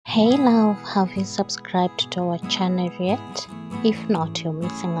Hey love, have you subscribed to our channel yet? If not, you're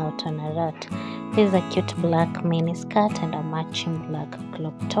missing out on a lot. This is a cute black mini skirt and a matching black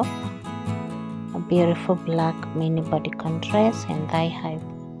crop top. A beautiful black mini bodycon dress and thigh-high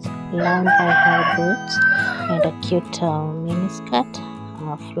boots, long thigh-high boots, and a cute mini skirt,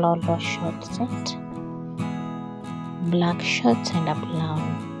 a floral short set, black shorts and a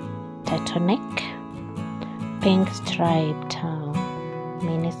brown turtleneck, pink striped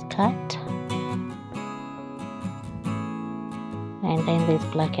mini skirt, and then this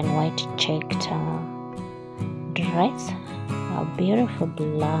black and white checked dress, a beautiful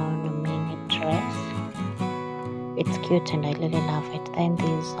brown mini dress. It's cute and I really love it. Then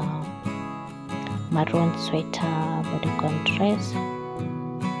this maroon sweater bodycon dress,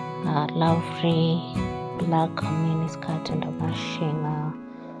 a lovely black mini skirt and a matching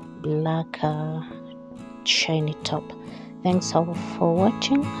black shiny top. Thanks all for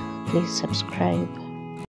watching. Please subscribe.